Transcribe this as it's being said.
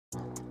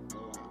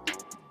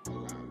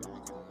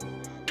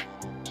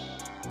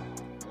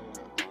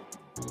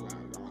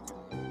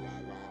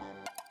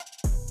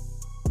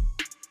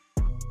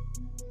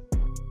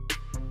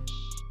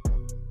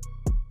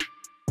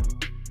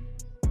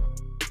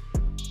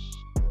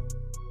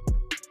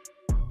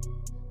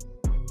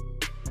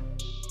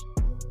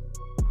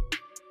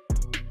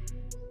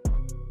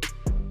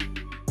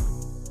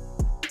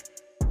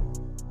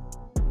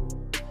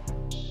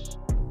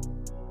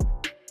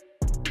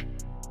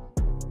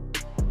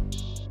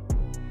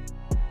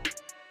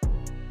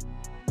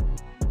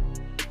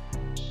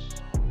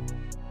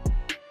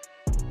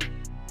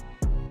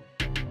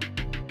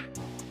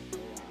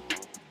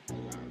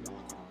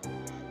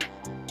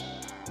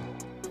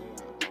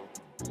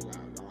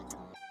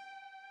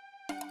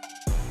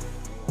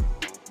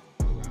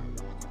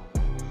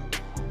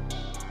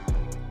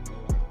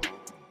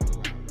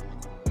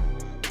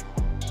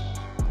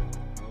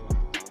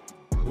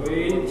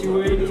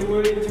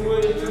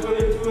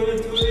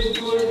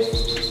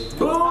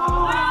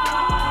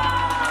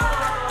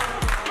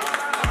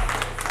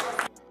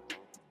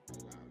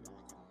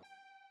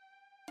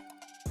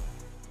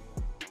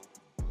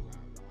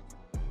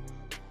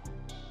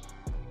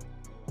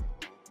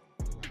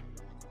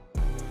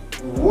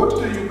What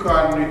you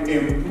can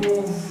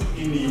improve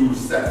in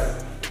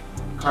yourself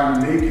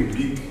can make a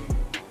big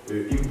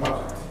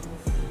impact.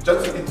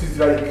 Just it is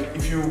like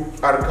if you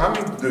are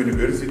coming to the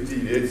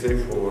university, let's say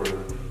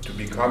to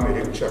become a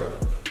lecturer,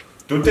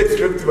 don't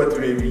expect that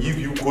we will give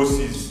you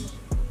courses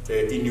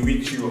in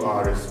which you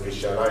are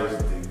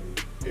specialized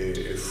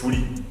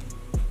fully.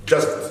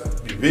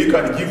 Just they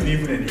can give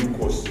even a new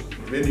course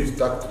when you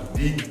start to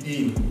dig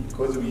in,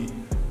 because we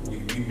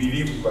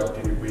believe that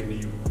when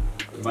you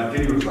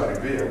materials are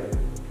there,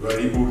 you are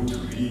able to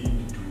read,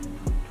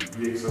 to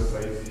do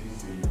exercises,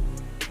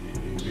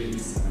 when you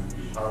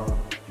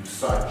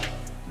search,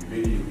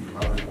 when you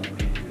have a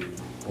complete